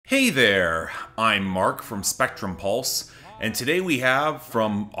Hey there, I'm Mark from Spectrum Pulse, and today we have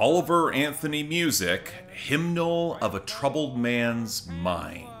from Oliver Anthony Music, Hymnal of a Troubled Man's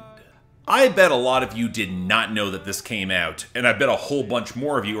Mind. I bet a lot of you did not know that this came out, and I bet a whole bunch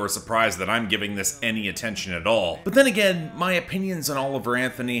more of you are surprised that I'm giving this any attention at all. But then again, my opinions on Oliver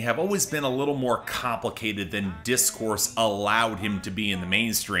Anthony have always been a little more complicated than discourse allowed him to be in the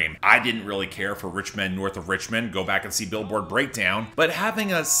mainstream. I didn't really care for Richmond north of Richmond, go back and see Billboard Breakdown, but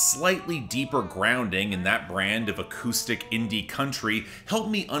having a slightly deeper grounding in that brand of acoustic indie country helped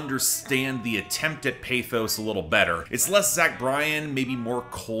me understand the attempt at pathos a little better. It's less Zach Bryan, maybe more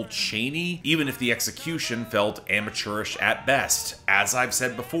Cold Chaney, even if the execution felt amateurish at best. As I've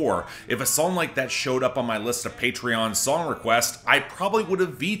said before, if a song like that showed up on my list of Patreon song requests, I probably would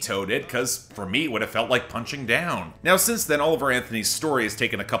have vetoed it, because for me it would have felt like punching down. Now since then, Oliver Anthony's story has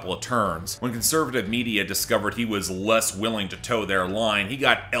taken a couple of turns. When conservative media discovered he was less willing to toe their line, he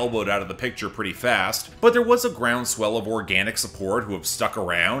got elbowed out of the picture pretty fast. But there was a groundswell of organic support who have stuck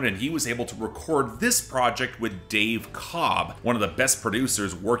around, and he was able to record this project with Dave Cobb, one of the best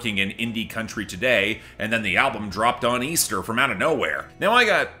producers working in indie country today, and then the album dropped on Easter from out of nowhere. Now I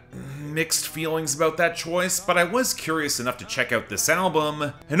got mixed feelings about that choice, but I was curious enough to check out this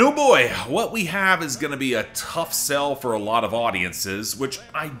album, and oh boy, what we have is gonna be a tough sell for a lot of audiences, which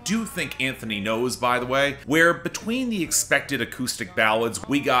I do think Anthony knows, by the way, where between the expected acoustic ballads,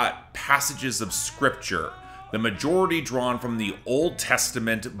 we got passages of scripture, the majority drawn from the Old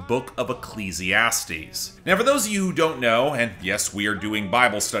Testament book of Ecclesiastes. Now for those of you who don't know, and yes, we are doing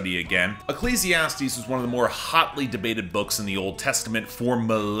Bible study again, Ecclesiastes is one of the more hotly debated books in the Old Testament for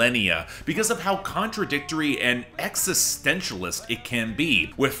millennia because of how contradictory and existentialist it can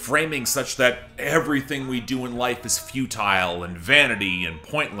be, with framing such that everything we do in life is futile and vanity and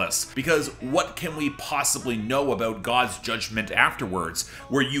pointless, because what can we possibly know about God's judgment afterwards,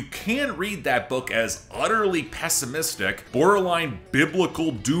 where you can read that book as utterly pessimistic, borderline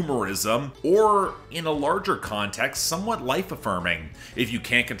biblical doomerism, or in a larger context, somewhat life-affirming. If you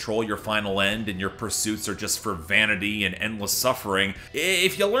can't control your final end and your pursuits are just for vanity and endless suffering,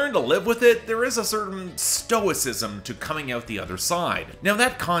 if you learn to live with it, there is a certain stoicism to coming out the other side. Now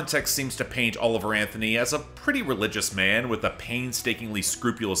that context seems to paint Oliver Anthony as a pretty religious man with a painstakingly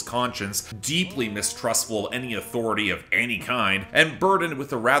scrupulous conscience, deeply mistrustful of any authority of any kind, and burdened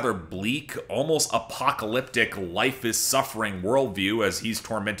with a rather bleak, almost apocalyptic life is suffering worldview as he's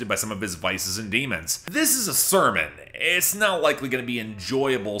tormented by some of his vices and demons. This is a sermon. It's not likely going to be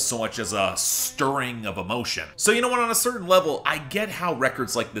enjoyable so much as a stirring of emotion. So you know what, on a certain level, I get how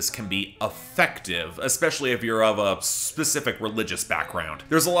records like this can be effective, especially if you're of a specific religious background.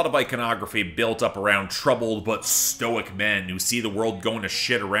 There's a lot of iconography built up around troubled but stoic men who see the world going to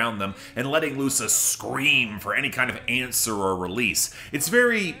shit around them and letting loose a scream for any kind of answer or release. It's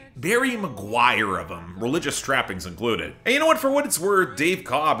very Maguire of him, religious trappings included. And you know what, for what it's worth, Dave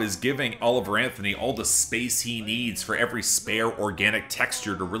Cobb is giving Oliver Anthony all the space he needs for every spare organic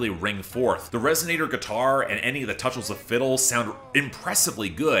texture to really ring forth. The resonator guitar and any of the touches of fiddle sound impressively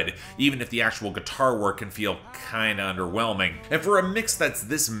good, even if the actual guitar work can feel kinda underwhelming. And for a mix that's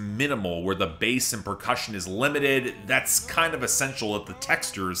this minimal, where the bass and percussion is limited, that's kind of essential that the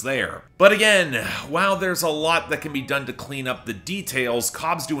texture is there. But again, while there's a lot that can be done to clean up the details,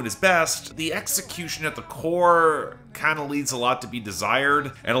 Cobb's doing his best. The execution at the core kind of leaves a lot to be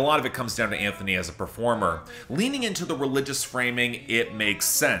desired, and a lot of it comes down to Anthony as a performer. Leaning into the religious framing, it makes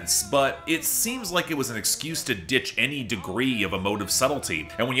sense, but it seems like it was an excuse to ditch any degree of emotive subtlety.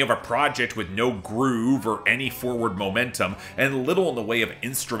 And when you have a project with no groove or any forward momentum, and little in the way of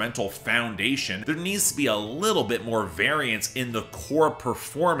instrumental foundation, there needs to be a little bit more variance in the core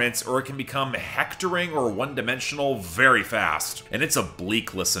performance, or it can become hectoring or one-dimensional very fast. And it's a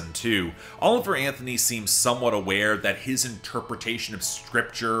bleak listen too. Oliver Anthony seems somewhat aware that his interpretation of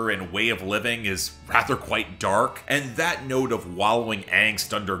scripture and way of living is rather quite dark, and that note of wallowing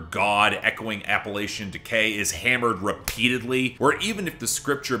angst under God, echoing Appalachian decay, is hammered repeatedly, where even if the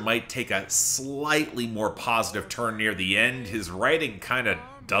scripture might take a slightly more positive turn near the end, his writing kinda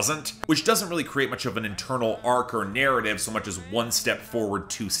doesn't, which doesn't really create much of an internal arc or narrative so much as one step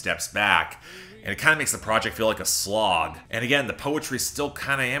forward, two steps back. And it kind of makes the project feel like a slog. And again, the poetry is still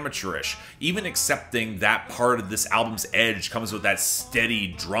kind of amateurish. Even accepting that part of this album's edge comes with that steady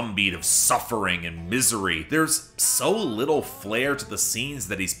drumbeat of suffering and misery. There's so little flair to the scenes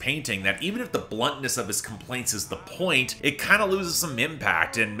that he's painting that even if the bluntness of his complaints is the point, it kind of loses some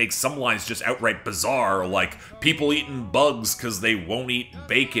impact and makes some lines just outright bizarre, like people eating bugs because they won't eat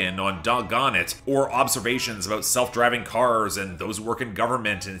bacon on Doggonit, or observations about self-driving cars and those who work in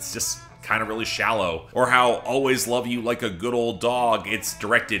government, and it's just kind of really shallow. Or how Always Love You Like a Good Old Dog, it's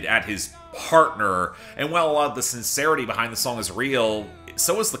directed at his partner, and while a lot of the sincerity behind the song is real,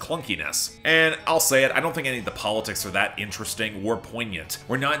 so is the clunkiness. And I'll say it, I don't think any of the politics are that interesting or poignant.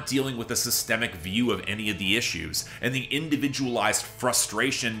 We're not dealing with a systemic view of any of the issues, and the individualized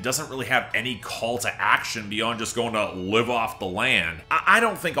frustration doesn't really have any call to action beyond just going to live off the land. I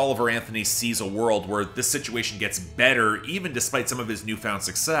don't think Oliver Anthony sees a world where this situation gets better, even despite some of his newfound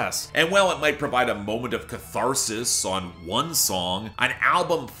success. And while it might provide a moment of catharsis on one song, an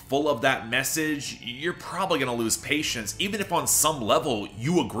album full of that message, you're probably going to lose patience, even if on some level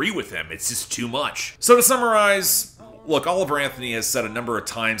you agree with him. It's just too much. So to summarize, look, Oliver Anthony has said a number of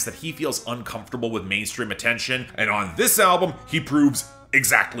times that he feels uncomfortable with mainstream attention, and on this album, he proves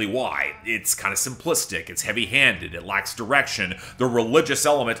exactly why. It's kind of simplistic, it's heavy-handed, it lacks direction, the religious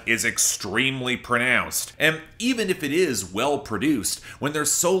element is extremely pronounced. And even if it is well-produced, when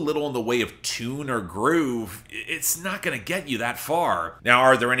there's so little in the way of tune or groove, it's not gonna get you that far. Now,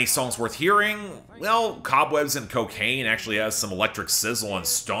 are there any songs worth hearing? Well, Cobwebs and Cocaine actually has some electric sizzle and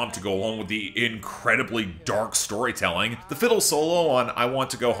stomp to go along with the incredibly dark storytelling. The fiddle solo on I Want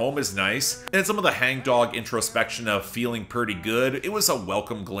to Go Home is nice, and some of the hangdog introspection of Feeling Pretty Good, it was a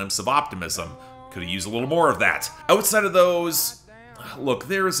welcome glimpse of optimism. Could have used a little more of that. Outside of those, look,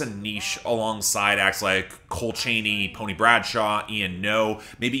 there is a niche alongside acts like Cole Chaney, Pony Bradshaw, Ian No,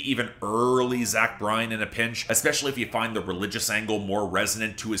 maybe even early Zach Bryan in a pinch, especially if you find the religious angle more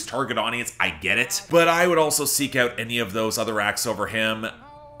resonant to his target audience. I get it. But I would also seek out any of those other acts over him.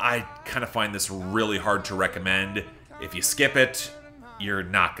 I kind of find this really hard to recommend. If you skip it, you're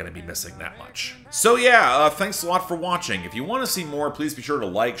not going to be missing that much. So yeah, thanks a lot for watching. If you want to see more, please be sure to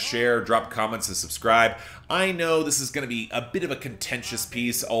like, share, drop comments, and subscribe. I know this is going to be a bit of a contentious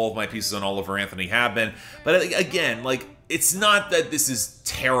piece. All of my pieces on Oliver Anthony have been. But again, like, it's not that this is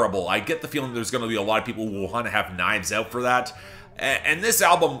terrible. I get the feeling there's going to be a lot of people who will want to have knives out for that. And this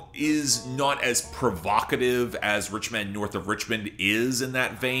album is not as provocative as Richmond North of Richmond is in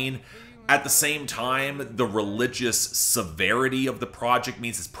that vein. At the same time, the religious severity of the project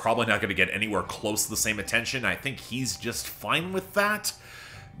means it's probably not going to get anywhere close to the same attention. I think he's just fine with that.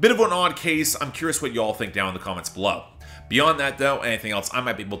 Bit of an odd case. I'm curious what y'all think down in the comments below. Beyond that, though, anything else I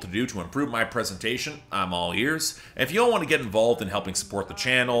might be able to do to improve my presentation, I'm all ears. And if you all want to get involved in helping support the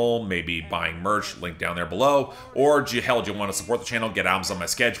channel, maybe buying merch, link down there below, or hell, do you want to support the channel, get albums on my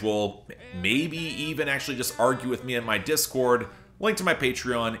schedule, maybe even actually just argue with me in my Discord, link to my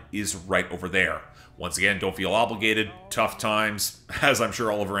Patreon is right over there. Once again, don't feel obligated. Tough times, as I'm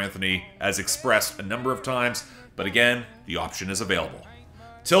sure Oliver Anthony has expressed a number of times. But again, the option is available.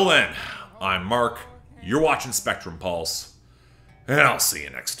 Till then, I'm Mark. You're watching Spectrum Pulse. And I'll see you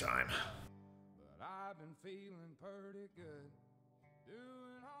next time.